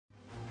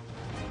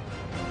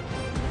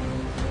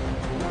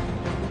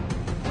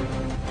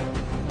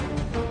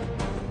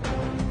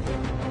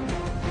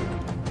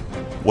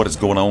What is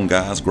going on,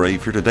 guys?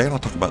 Grave here. Today I'll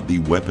talk about the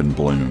weapon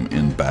bloom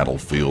in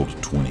Battlefield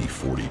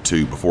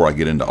 2042. Before I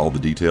get into all the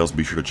details,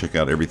 be sure to check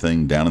out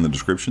everything down in the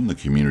description, the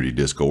community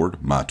Discord,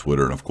 my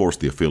Twitter, and of course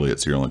the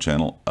affiliates here on the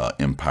channel,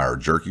 Empire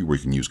Jerky, where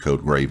you can use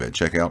code GRAVE at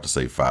checkout to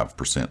save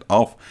 5%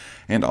 off,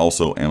 and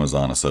also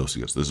Amazon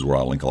Associates. This is where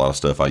I link a lot of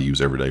stuff I use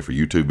every day for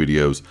YouTube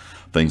videos,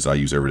 things I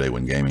use every day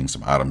when gaming,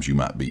 some items you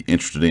might be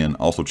interested in.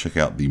 Also check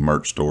out the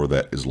merch store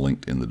that is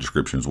linked in the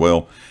description as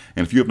well.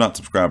 And if you have not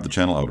subscribed to the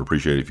channel, I would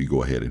appreciate it if you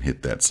go ahead and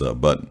hit that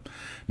sub button.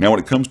 Now, when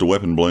it comes to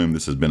weapon bloom,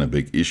 this has been a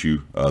big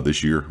issue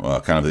this year,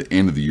 kind of the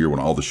end of the year when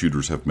all the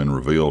shooters have been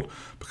revealed,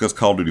 because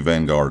Call of Duty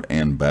Vanguard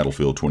and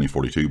Battlefield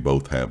 2042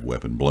 both have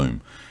weapon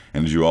bloom.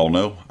 And as you all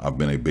know, I've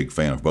been a big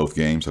fan of both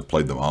games. I've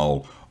played them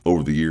all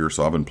over the years,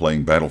 so I've been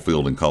playing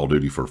Battlefield and Call of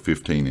Duty for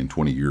 15 and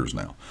 20 years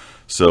now.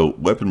 So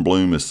weapon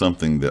bloom is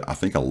something that I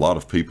think a lot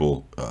of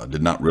people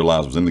did not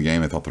realize was in the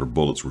game. They thought their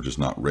bullets were just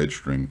not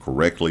registering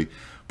correctly,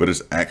 but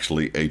it's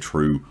actually a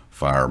true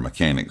fire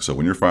mechanic. So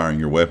when you're firing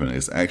your weapon,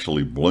 it's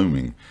actually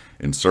blooming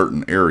in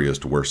certain areas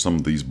to where some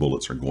of these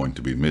bullets are going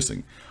to be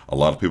missing. A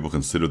lot of people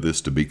consider this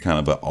to be kind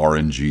of an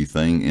RNG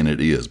thing, and it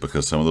is,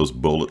 because some of those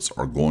bullets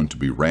are going to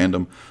be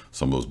random.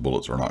 Some of those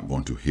bullets are not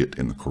going to hit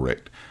in the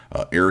correct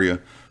area.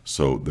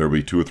 So there'll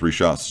be 2 or 3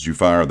 shots that you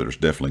fire that are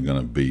definitely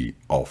going to be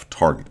off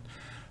target.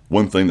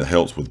 One thing that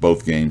helps with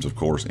both games, of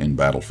course, in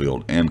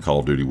Battlefield and Call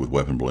of Duty with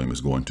weapon bloom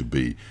is going to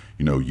be,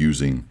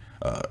 using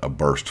a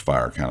burst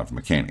fire kind of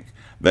mechanic.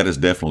 That is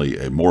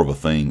definitely more of a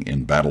thing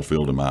in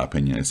Battlefield, in my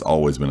opinion. It's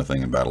always been a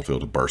thing in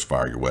Battlefield to burst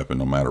fire your weapon,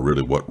 no matter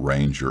really what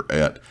range you're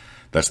at.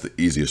 That's the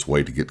easiest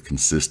way to get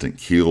consistent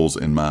kills,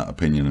 in my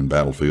opinion, in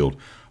Battlefield.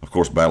 Of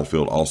course,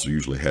 Battlefield also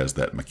usually has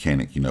that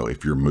mechanic,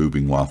 if you're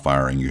moving while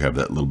firing, you have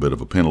that little bit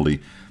of a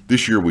penalty.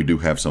 This year, we do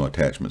have some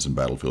attachments in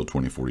Battlefield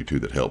 2042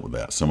 that help with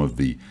that. Some of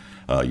the,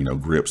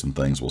 grips and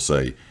things will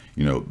say,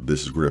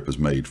 this grip is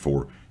made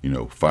for,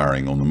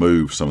 firing on the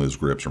move. Some of those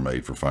grips are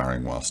made for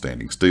firing while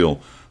standing still.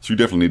 So you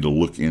definitely need to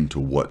look into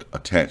what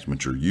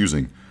attachment you're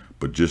using,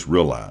 but just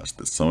realize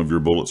that some of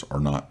your bullets are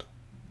not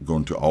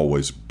going to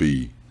always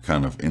be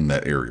kind of in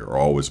that area or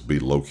always be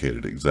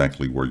located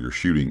exactly where you're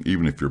shooting,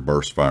 even if you're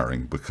burst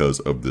firing, because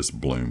of this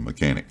bloom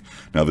mechanic.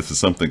 Now, this is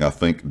something I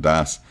think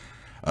DICE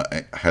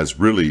has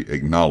really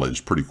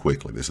acknowledged pretty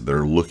quickly. They said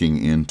they're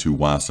looking into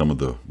why some of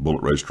the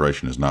bullet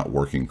registration is not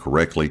working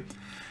correctly.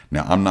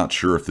 Now, I'm not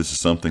sure if this is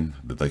something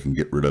that they can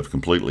get rid of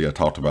completely. I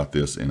talked about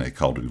this in a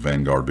Call of Duty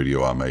Vanguard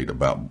video I made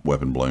about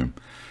weapon bloom.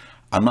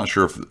 I'm not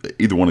sure if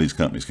either one of these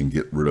companies can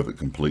get rid of it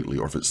completely,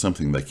 or if it's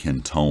something they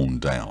can tone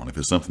down. If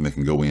it's something they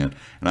can go in,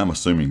 and I'm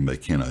assuming they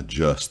can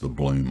adjust the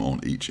bloom on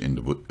each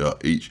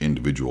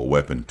individual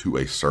weapon to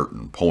a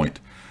certain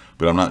point.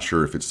 But I'm not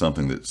sure if it's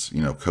something that's,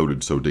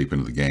 coded so deep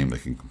into the game they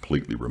can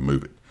completely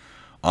remove it.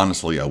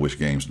 Honestly, I wish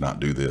games did not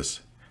do this.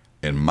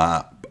 In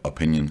my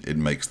opinion, it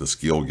makes the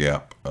skill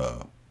gap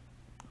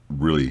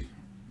really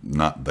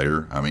not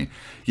there. I mean,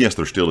 yes,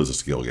 there still is a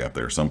skill gap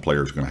there. Some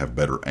players are going to have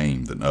better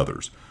aim than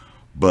others.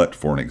 But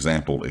for an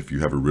example, if you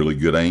have a really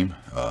good aim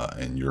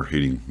and you're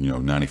hitting,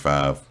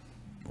 95,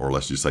 or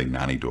let's just say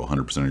 90 to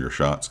 100% of your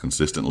shots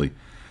consistently,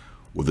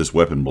 with this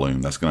weapon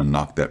bloom, that's going to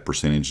knock that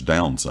percentage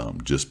down some,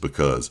 just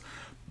because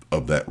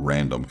of that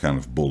random kind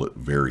of bullet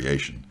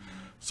variation.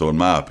 So in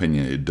my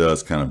opinion, it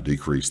does kind of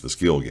decrease the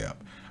skill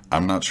gap.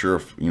 I'm not sure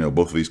if,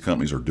 both of these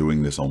companies are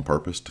doing this on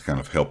purpose to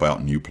kind of help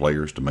out new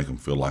players, to make them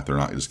feel like they're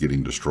not just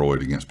getting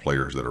destroyed against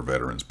players that are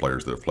veterans,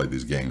 players that have played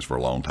these games for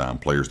a long time,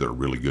 players that are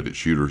really good at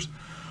shooters,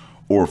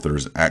 or if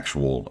there's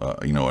actual,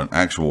 an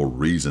actual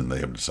reason they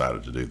have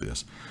decided to do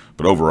this.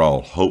 But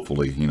overall,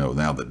 hopefully,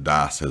 now that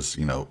DICE has,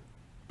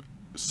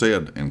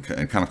 said and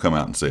kind of come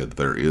out and said that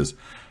there is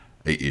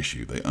a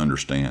issue, they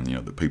understand,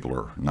 that people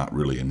are not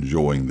really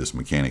enjoying this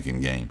mechanic in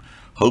game.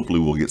 Hopefully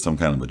we'll get some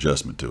kind of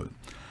adjustment to it.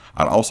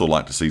 I'd also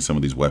like to see some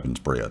of these weapon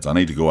spreads. I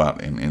need to go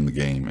out and in the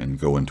game and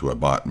go into a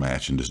bot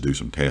match and just do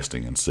some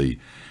testing and see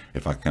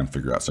if I can kind of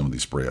figure out some of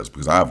these spreads,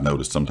 because I've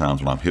noticed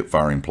sometimes when I'm hip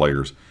firing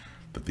players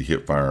that the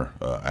hip fire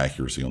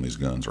accuracy on these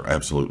guns are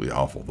absolutely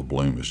awful. The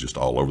bloom is just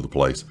all over the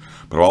place.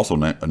 But I've also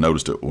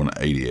noticed it when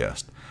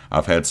ADS'd.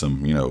 I've had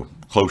some,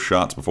 close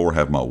shots before,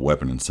 have my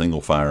weapon in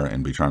single fire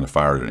and be trying to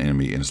fire at an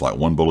enemy, and it's like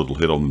one bullet will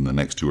hit them and the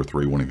next 2 or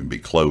 3 won't even be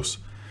close.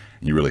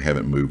 And you really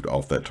haven't moved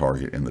off that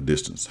target and the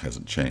distance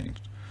hasn't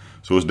changed.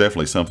 So it's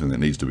definitely something that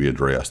needs to be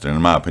addressed, and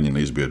in my opinion, it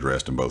needs to be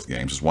addressed in both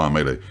games. That's why I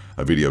made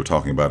a video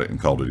talking about it in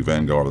Call of Duty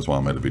Vanguard. That's why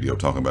I made a video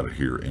talking about it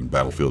here in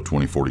Battlefield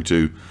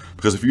 2042.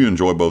 Because if you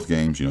enjoy both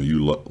games,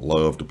 you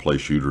love to play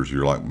shooters,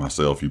 you're like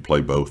myself, you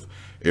play both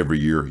every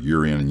year,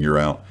 year in and year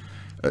out.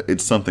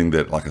 It's something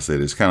that, like I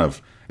said, it's kind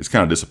of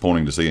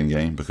disappointing to see in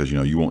game, because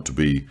you want to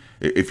be,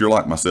 if you're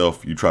like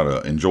myself, you try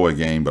to enjoy a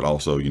game, but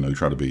also you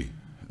try to be,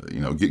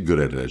 get good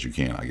at it as you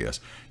can, I guess.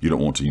 You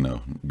don't want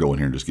to, go in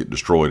here and just get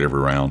destroyed every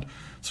round.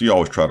 So you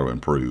always try to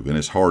improve, and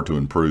it's hard to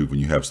improve when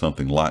you have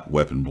something like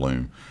weapon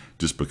bloom,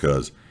 just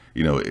because,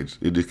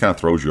 it just kind of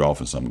throws you off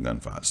in some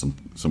gunfights.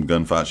 Some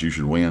gunfights you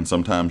should win.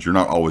 Sometimes you're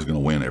not always going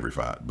to win every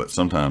fight, but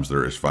sometimes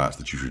there is fights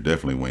that you should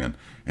definitely win,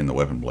 and the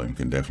weapon bloom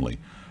can definitely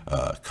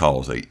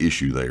cause a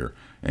issue there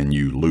and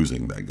you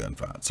losing that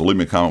gunfight. So leave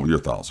me a comment with your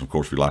thoughts. Of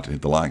course, if you'd like to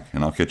hit the like,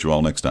 and I'll catch you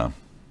all next time.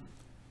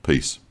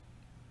 Peace.